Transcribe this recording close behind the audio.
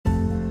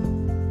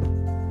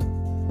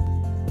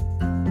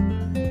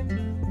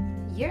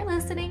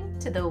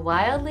to the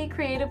Wildly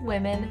Creative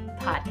Women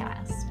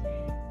podcast,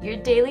 your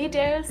daily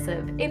dose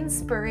of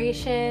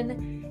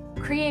inspiration,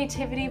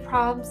 creativity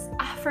prompts,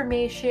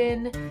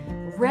 affirmation,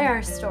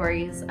 rare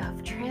stories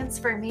of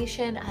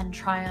transformation and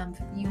triumph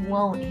you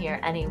won't hear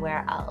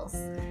anywhere else.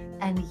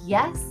 And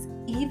yes,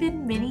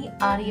 even mini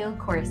audio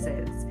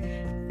courses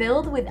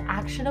filled with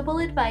actionable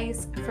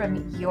advice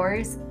from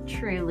yours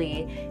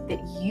truly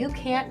that you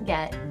can't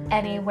get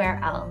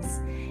anywhere else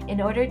in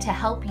order to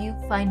help you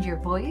find your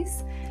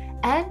voice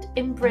and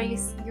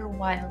embrace your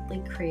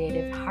wildly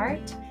creative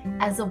heart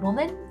as a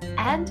woman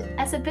and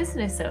as a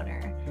business owner.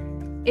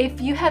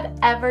 If you have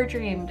ever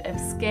dreamed of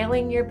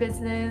scaling your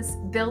business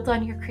built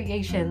on your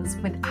creations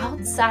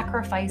without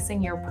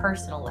sacrificing your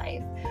personal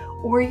life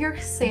or your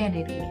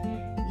sanity,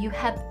 you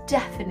have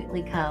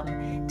definitely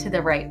come to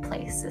the right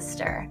place,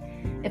 sister.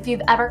 If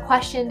you've ever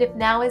questioned if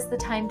now is the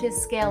time to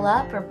scale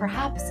up or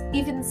perhaps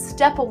even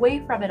step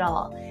away from it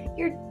all,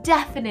 you're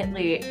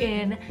definitely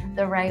in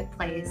the right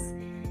place.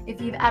 If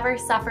you've ever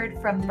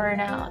suffered from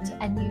burnout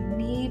and you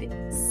need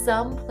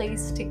some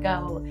place to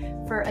go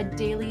for a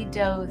daily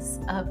dose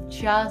of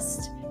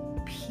just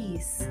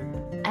peace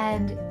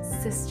and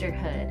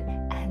sisterhood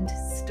and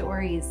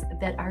stories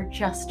that are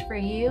just for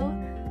you,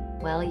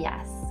 well,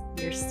 yes,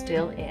 you're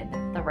still in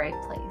the right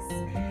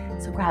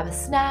place. So grab a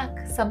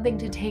snack, something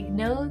to take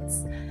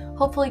notes,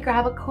 hopefully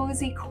grab a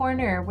cozy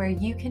corner where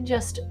you can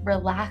just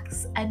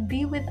relax and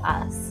be with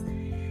us.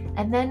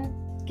 And then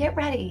get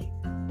ready,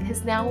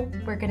 because now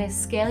we're going to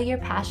scale your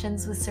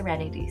passions with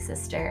serenity,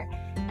 sister,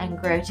 and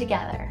grow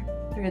together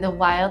through the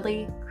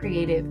Wildly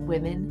Creative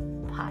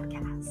Women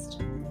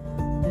podcast.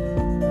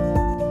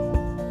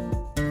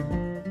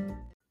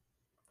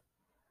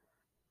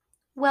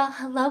 Well,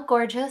 hello,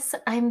 gorgeous.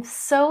 I'm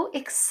so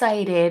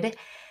excited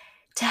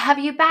to have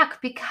you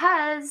back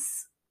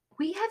because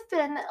we have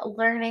been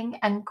learning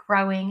and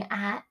growing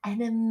at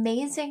an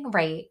amazing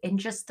rate in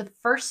just the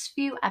first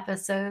few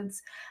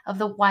episodes of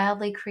the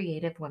Wildly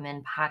Creative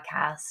Women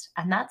podcast.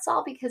 And that's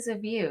all because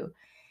of you.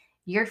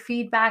 Your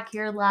feedback,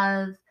 your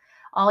love,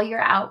 all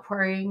your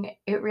outpouring,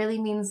 it really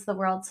means the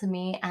world to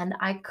me. And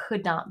I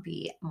could not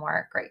be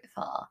more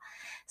grateful.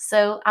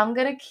 So I'm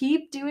going to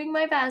keep doing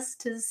my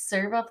best to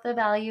serve up the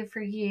value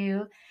for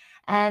you.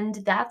 And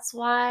that's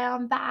why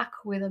I'm back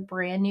with a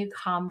brand new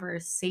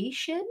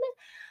conversation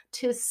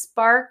to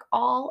spark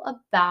all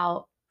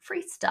about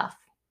free stuff.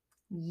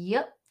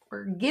 Yep,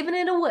 we're giving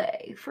it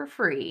away for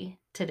free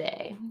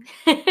today.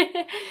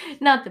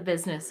 Not the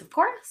business, of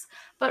course,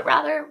 but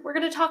rather we're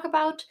going to talk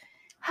about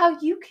how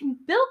you can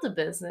build a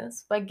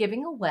business by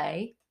giving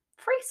away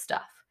free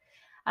stuff.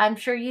 I'm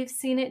sure you've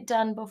seen it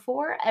done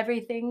before.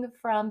 Everything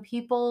from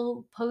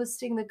people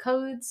posting the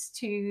codes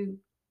to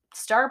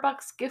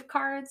Starbucks gift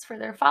cards for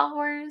their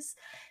followers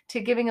to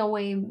giving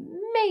away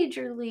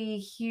majorly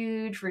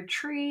huge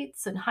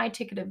retreats and high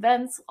ticket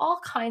events, all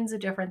kinds of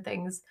different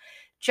things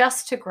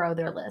just to grow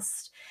their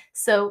list.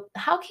 So,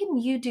 how can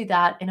you do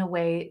that in a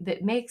way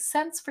that makes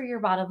sense for your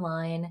bottom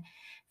line,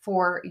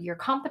 for your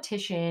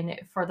competition,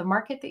 for the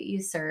market that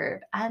you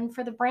serve, and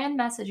for the brand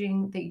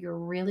messaging that you're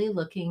really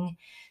looking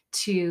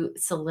to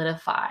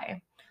solidify?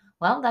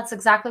 Well, that's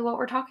exactly what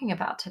we're talking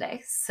about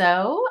today.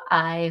 So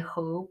I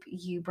hope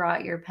you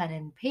brought your pen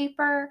and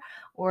paper,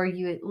 or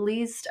you at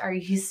least are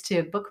used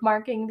to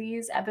bookmarking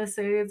these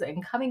episodes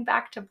and coming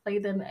back to play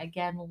them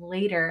again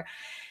later.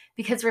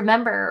 Because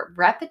remember,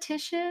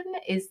 repetition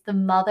is the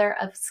mother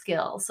of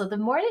skill. So the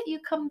more that you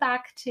come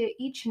back to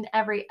each and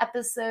every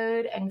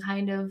episode and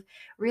kind of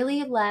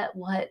really let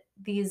what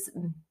these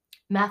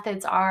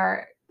methods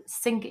are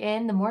sink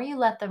in, the more you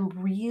let them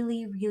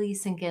really, really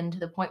sink in to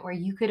the point where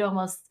you could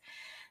almost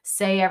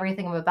say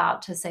everything I'm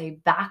about to say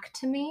back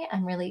to me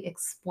and really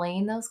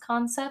explain those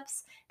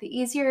concepts, the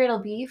easier it'll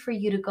be for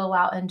you to go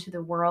out into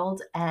the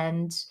world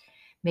and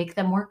make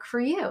them work for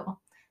you.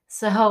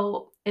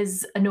 So,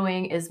 as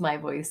annoying as my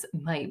voice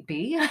might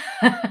be,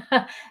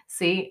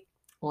 see,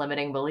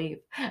 limiting belief.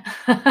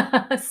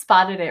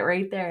 Spotted it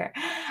right there.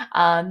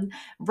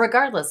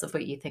 Regardless of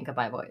what you think of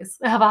my voice.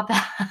 How about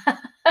that?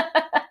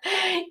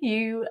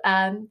 you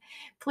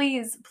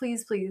please,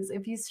 please, please,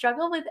 if you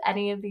struggle with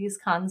any of these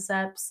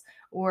concepts,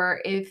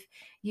 or if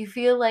you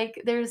feel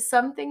like there's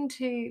something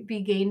to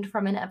be gained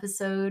from an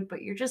episode,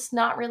 but you're just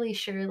not really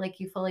sure, like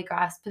you fully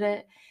grasped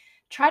it,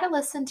 try to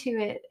listen to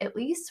it at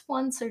least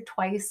once or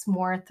twice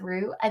more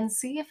through and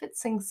see if it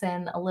sinks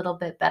in a little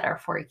bit better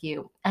for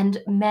you.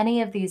 And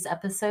many of these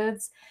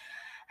episodes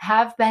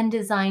have been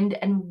designed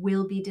and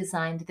will be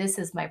designed, this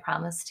is my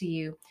promise to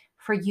you,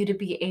 for you to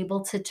be able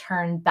to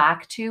turn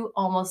back to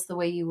almost the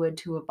way you would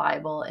to a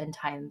Bible in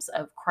times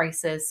of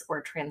crisis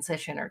or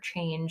transition or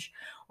change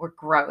or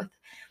growth.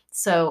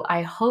 So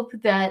I hope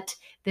that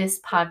this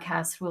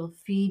podcast will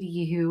feed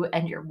you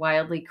and your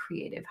wildly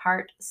creative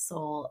heart,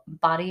 soul,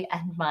 body,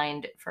 and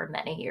mind for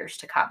many years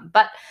to come.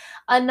 But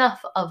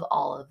enough of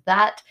all of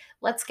that.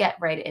 Let's get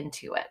right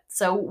into it.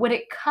 So when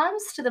it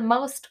comes to the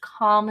most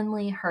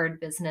commonly heard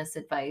business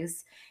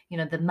advice,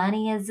 the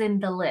money is in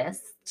the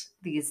list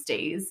these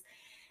days.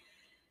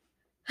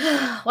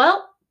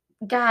 Well,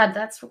 God,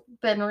 that's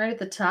been right at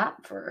the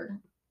top for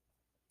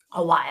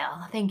a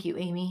while. Thank you,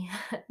 Amy,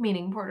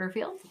 meaning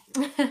Porterfield.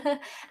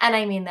 And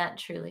I mean that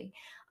truly.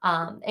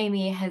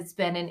 Amy has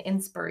been an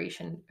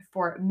inspiration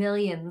for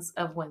millions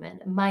of women,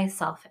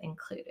 myself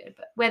included.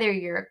 But whether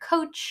you're a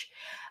coach,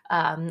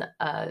 a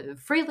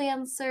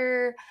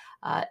freelancer,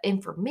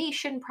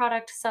 information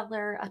product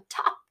seller, a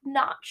top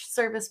notch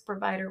service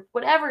provider,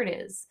 whatever it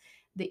is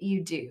that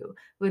you do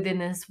within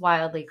this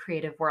wildly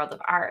creative world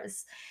of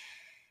ours,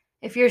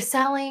 if you're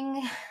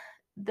selling,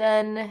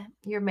 then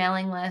your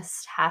mailing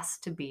list has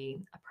to be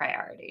a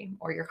priority,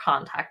 or your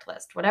contact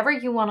list, whatever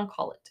you want to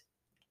call it.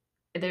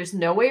 There's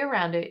no way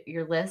around it.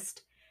 Your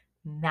list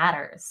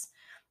matters.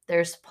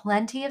 There's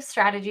plenty of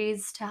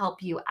strategies to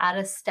help you add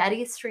a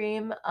steady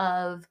stream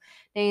of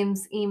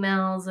names,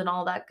 emails, and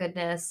all that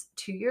goodness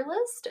to your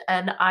list.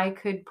 And I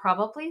could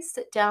probably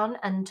sit down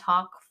and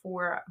talk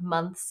for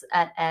months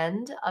at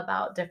end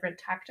about different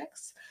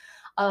tactics,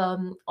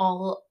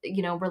 all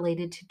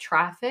related to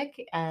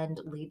traffic and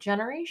lead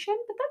generation.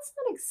 But that's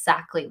not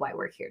exactly why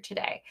we're here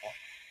today.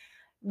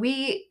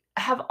 We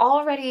have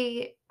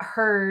already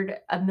heard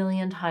a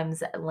million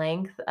times at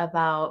length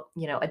about,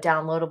 a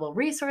downloadable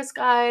resource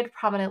guide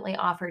prominently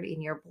offered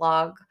in your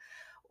blog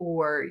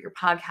or your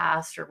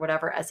podcast or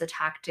whatever as a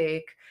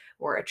tactic,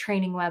 or a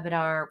training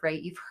webinar,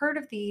 right? You've heard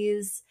of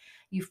these.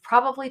 You've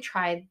probably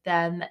tried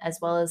them as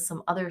well as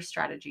some other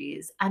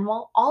strategies. And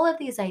while all of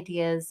these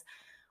ideas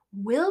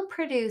will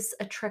produce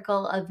a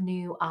trickle of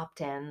new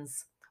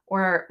opt-ins,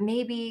 or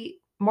maybe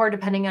more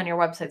depending on your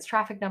website's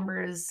traffic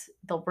numbers,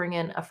 they'll bring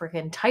in a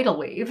freaking tidal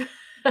wave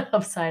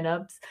of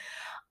signups.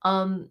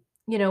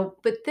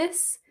 But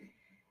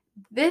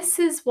this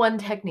is one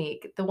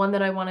technique, the one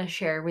that I want to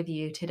share with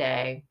you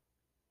today,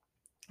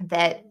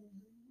 that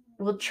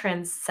will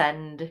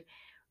transcend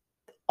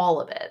all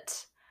of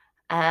it.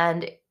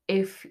 And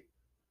if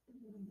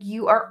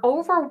you are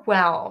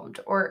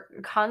overwhelmed or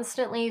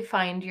constantly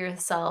find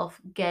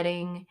yourself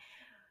getting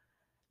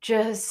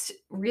just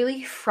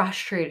really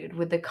frustrated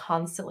with the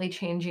constantly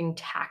changing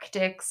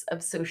tactics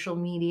of social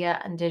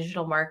media and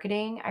digital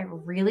marketing, I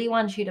really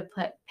want you to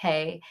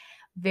pay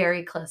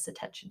very close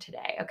attention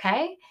today,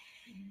 okay?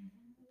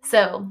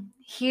 So,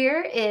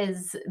 here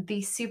is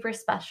the super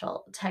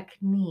special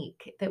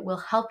technique that will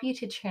help you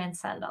to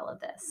transcend all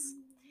of this.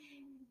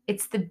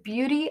 It's the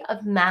beauty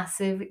of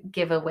massive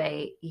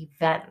giveaway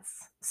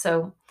events.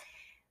 So,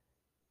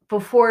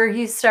 before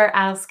you start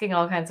asking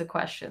all kinds of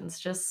questions,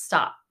 just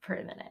stop for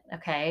a minute,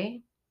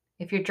 okay?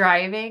 If you're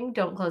driving,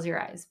 don't close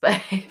your eyes. But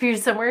if you're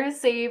somewhere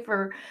safe,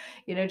 or,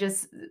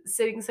 just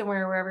sitting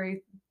somewhere wherever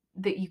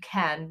that you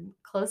can,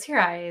 close your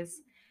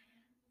eyes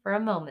for a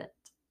moment.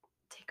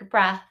 Take a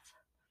breath.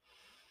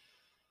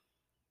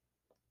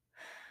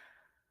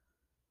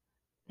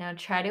 Now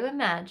try to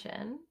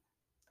imagine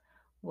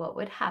what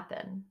would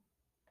happen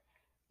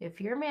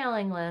if your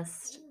mailing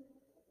list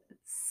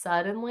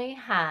suddenly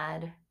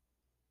had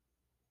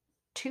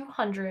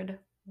 200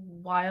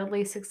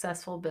 wildly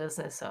successful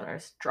business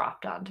owners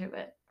dropped onto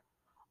it,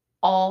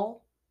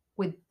 all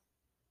with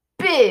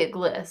big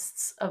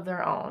lists of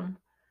their own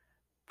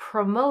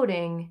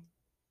promoting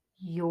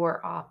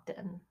your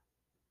opt-in.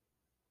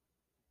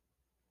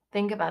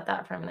 Think about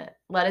that for a minute.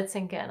 Let it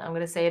sink in. I'm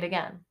going to say it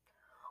again.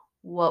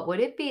 What would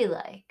it be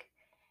like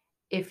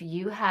if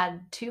you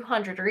had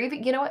 200, or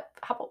even,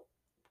 how about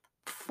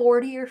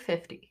 40 or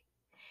 50?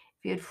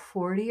 If you had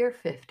 40 or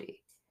 50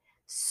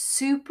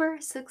 super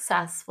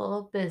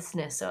successful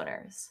business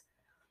owners,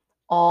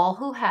 all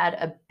who had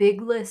a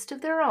big list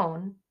of their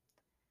own,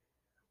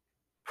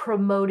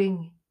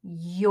 promoting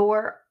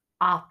your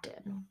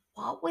opt-in.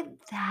 What would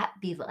that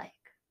be like?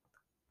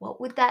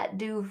 What would that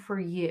do for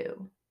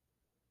you?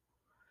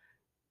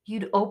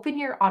 You'd open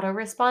your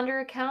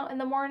autoresponder account in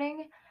the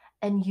morning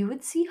and you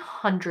would see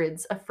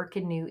hundreds of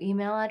freaking new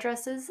email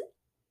addresses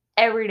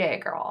every day,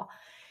 girl.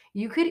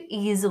 You could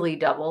easily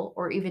double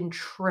or even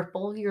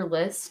triple your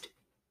list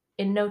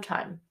in no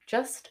time,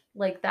 just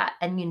like that.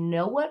 And you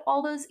know what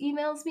all those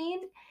emails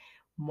mean?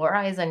 More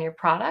eyes on your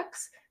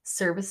products,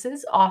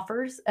 services,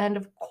 offers, and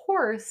of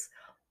course,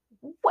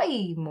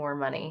 way more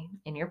money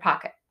in your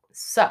pocket.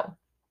 So,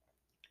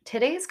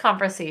 today's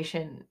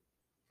conversation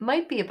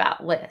might be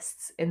about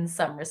lists in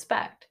some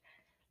respect,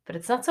 but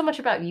it's not so much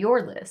about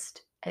your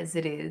list as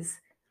it is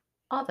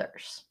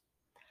others.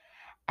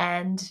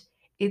 And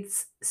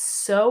it's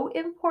so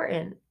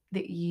important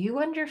that you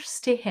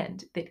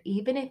understand that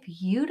even if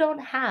you don't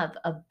have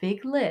a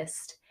big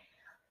list,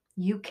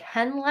 you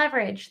can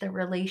leverage the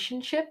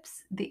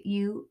relationships that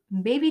you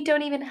maybe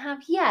don't even have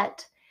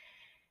yet,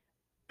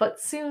 but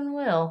soon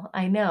will.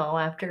 I know,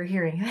 after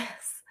hearing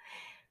this,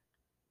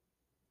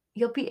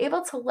 you'll be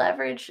able to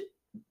leverage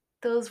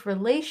those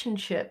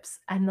relationships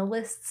and the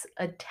lists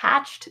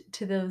attached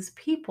to those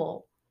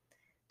people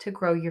to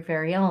grow your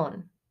very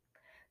own.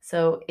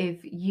 So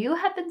if you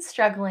have been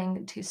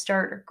struggling to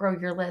start or grow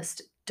your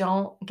list,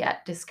 don't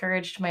get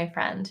discouraged, my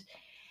friend.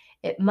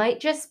 It might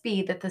just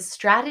be that the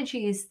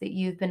strategies that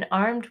you've been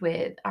armed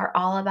with are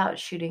all about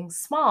shooting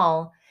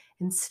small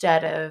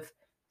instead of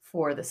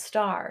for the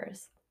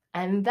stars.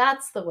 And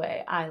that's the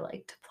way I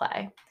like to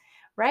play,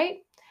 right?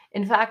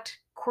 In fact,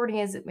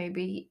 corny as it may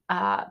be,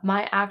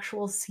 my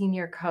actual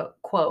senior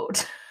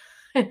quote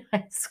in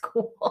high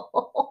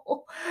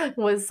school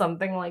was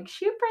something like,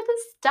 "Shoot for the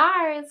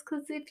stars,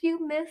 because if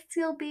you miss,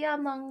 you'll be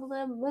among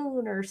the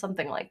moon," or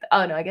something like that.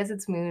 Oh, no, I guess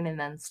it's moon and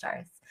then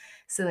stars.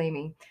 Silly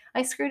me.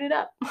 I screwed it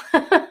up.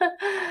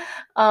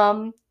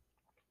 um,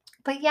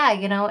 but yeah,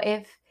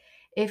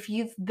 if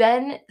you've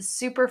been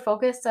super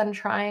focused on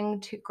trying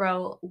to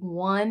grow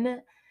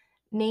one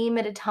name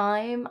at a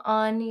time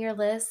on your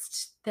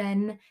list,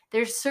 then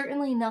there's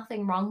certainly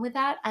nothing wrong with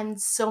that and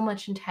so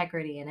much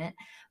integrity in it.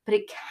 But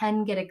it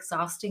can get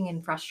exhausting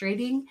and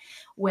frustrating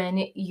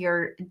when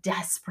you're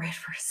desperate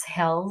for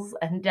sales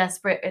and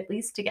desperate at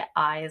least to get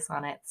eyes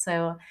on it.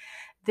 So,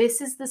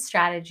 this is the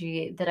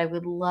strategy that I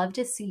would love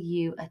to see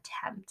you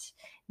attempt.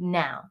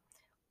 Now,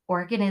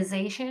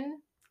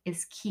 organization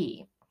is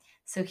key.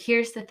 So,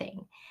 here's the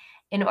thing: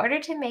 in order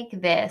to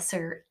make this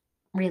or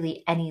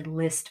really any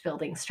list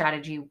building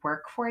strategy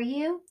work for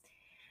you,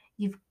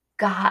 you've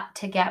got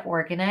to get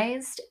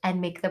organized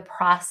and make the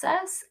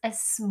process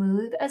as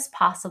smooth as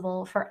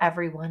possible for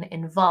everyone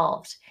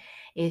involved.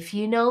 If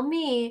you know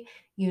me,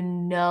 you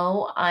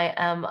know I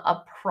am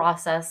a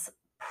process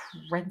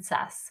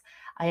princess.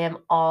 I am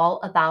all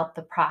about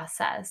the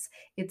process.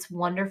 It's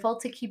wonderful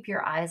to keep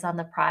your eyes on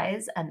the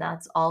prize, and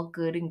that's all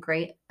good and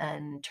great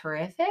and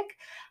terrific.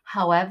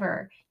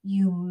 However,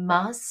 you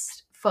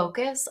must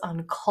focus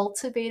on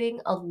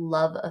cultivating a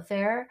love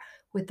affair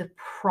with the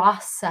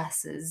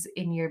processes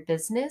in your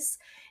business,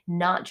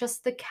 not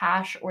just the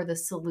cash or the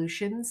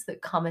solutions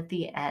that come at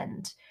the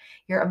end.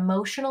 Your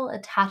emotional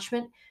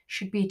attachment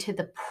should be to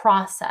the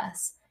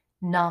process,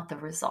 not the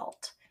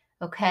result.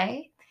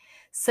 Okay?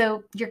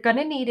 So you're going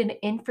to need an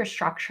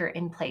infrastructure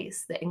in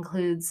place that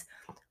includes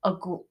a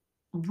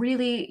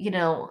really,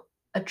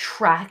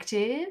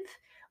 attractive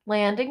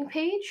landing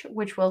page,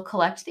 which will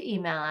collect the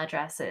email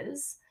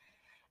addresses.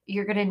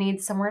 You're going to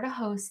need somewhere to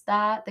host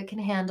that can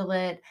handle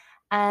it,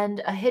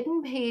 and a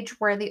hidden page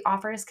where the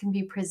offers can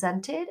be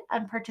presented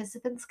and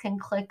participants can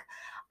click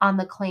on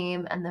the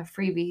claim and the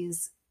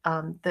freebies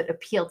that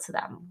appeal to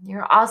them.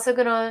 You're also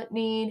going to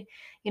need,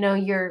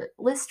 your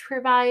list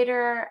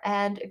provider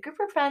and a group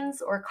of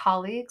friends or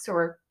colleagues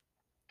or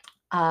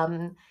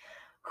um,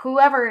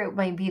 whoever it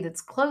might be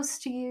that's close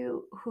to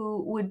you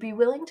who would be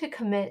willing to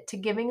commit to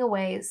giving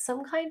away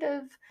some kind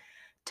of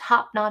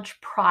top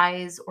notch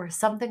prize or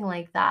something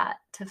like that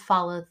to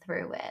follow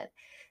through with.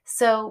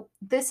 So,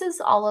 this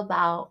is all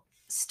about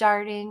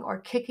starting or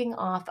kicking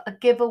off a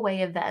giveaway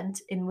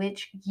event in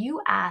which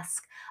you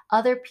ask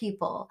other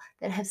people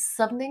that have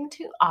something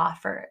to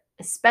offer,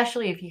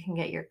 especially if you can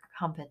get your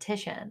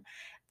competition,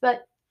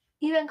 but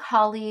even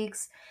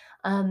colleagues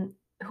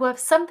who have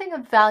something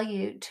of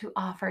value to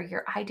offer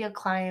your ideal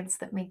clients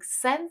that makes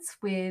sense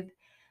with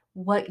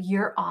what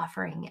you're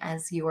offering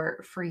as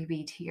your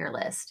freebie to your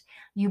list.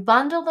 You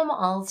bundle them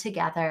all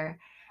together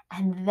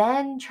and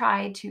then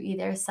try to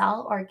either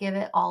sell or give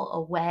it all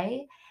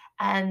away.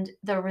 And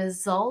the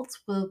results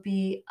will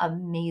be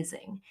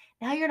amazing.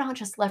 Now you're not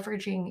just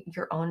leveraging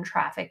your own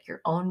traffic,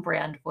 your own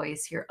brand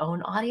voice, your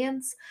own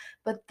audience,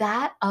 but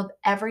that of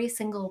every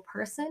single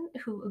person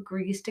who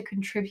agrees to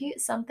contribute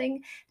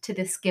something to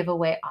this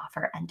giveaway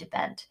offer and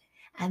event.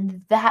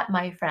 And that,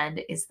 my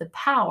friend, is the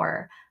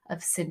power of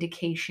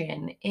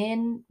syndication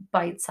in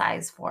bite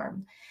sized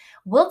form.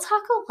 We'll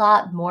talk a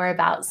lot more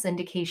about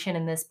syndication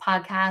in this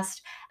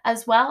podcast,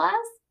 as well as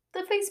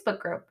the Facebook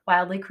group,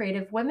 Wildly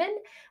Creative Women,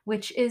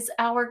 which is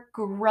our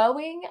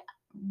growing,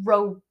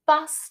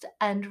 robust,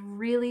 and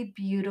really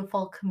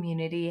beautiful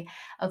community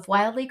of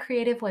wildly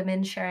creative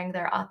women sharing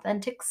their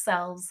authentic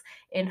selves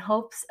in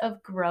hopes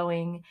of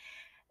growing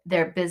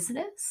their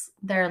business,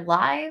 their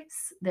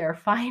lives, their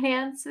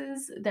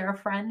finances, their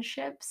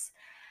friendships,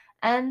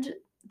 and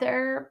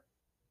their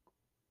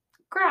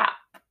grap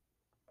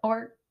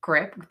or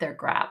grip, their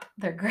grap,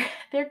 their grip,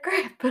 their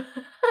grip,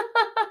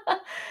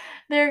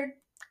 their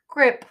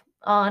grip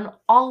on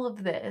all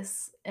of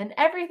this and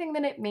everything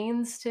that it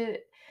means to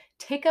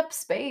take up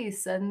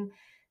space and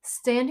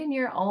stand in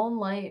your own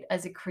light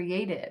as a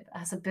creative,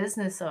 as a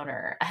business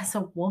owner, as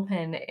a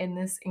woman in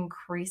this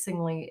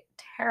increasingly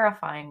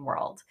terrifying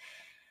world.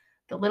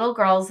 The little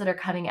girls that are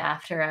coming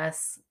after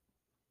us,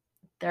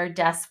 they're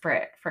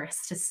desperate for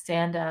us to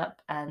stand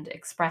up and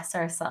express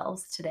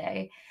ourselves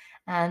today.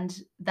 And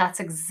that's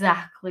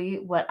exactly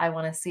what I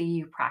want to see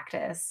you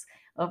practice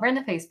over in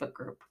the Facebook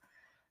group.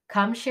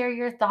 Come share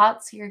your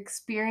thoughts, your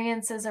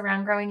experiences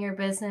around growing your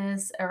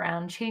business,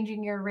 around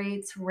changing your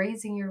rates,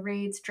 raising your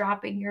rates,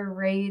 dropping your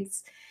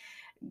rates,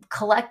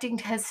 collecting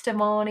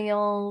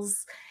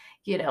testimonials,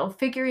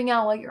 figuring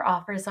out what your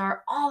offers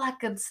are, all that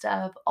good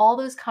stuff. All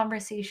those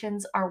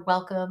conversations are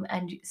welcome,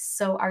 and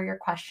so are your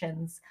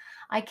questions.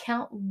 I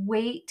can't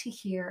wait to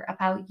hear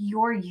about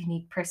your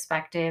unique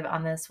perspective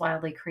on this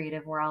wildly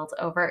creative world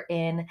over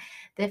in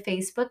the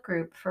Facebook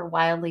group for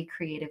Wildly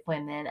Creative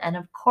Women. And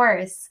of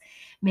course,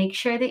 make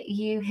sure that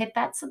you hit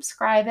that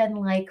subscribe and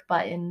like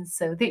button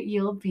so that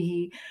you'll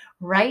be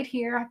right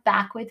here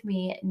back with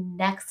me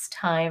next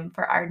time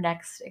for our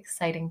next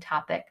exciting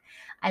topic.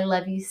 I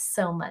love you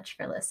so much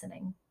for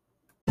listening.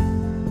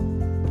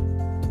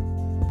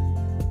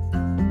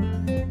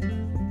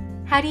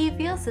 How do you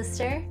feel,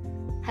 sister?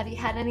 Have you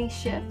had any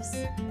shifts?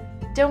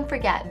 Don't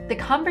forget, the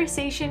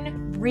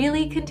conversation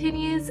really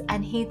continues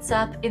and heats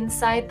up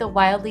inside the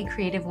Wildly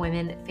Creative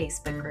Women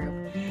Facebook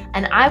group.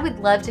 And I would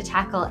love to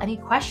tackle any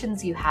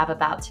questions you have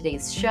about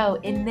today's show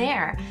in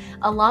there,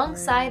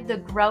 alongside the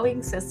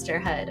growing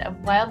sisterhood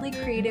of wildly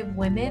creative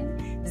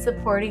women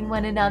supporting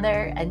one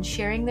another and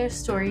sharing their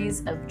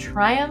stories of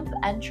triumph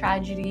and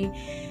tragedy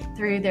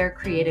through their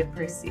creative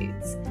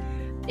pursuits.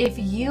 If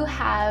you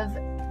have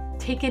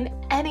taken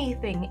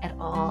anything at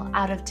all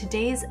out of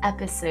today's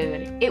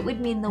episode, it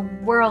would mean the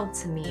world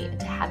to me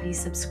to have you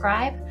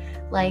subscribe,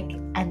 like,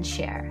 and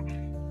share.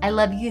 I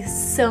love you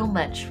so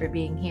much for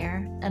being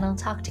here, and I'll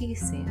talk to you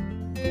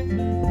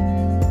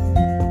soon.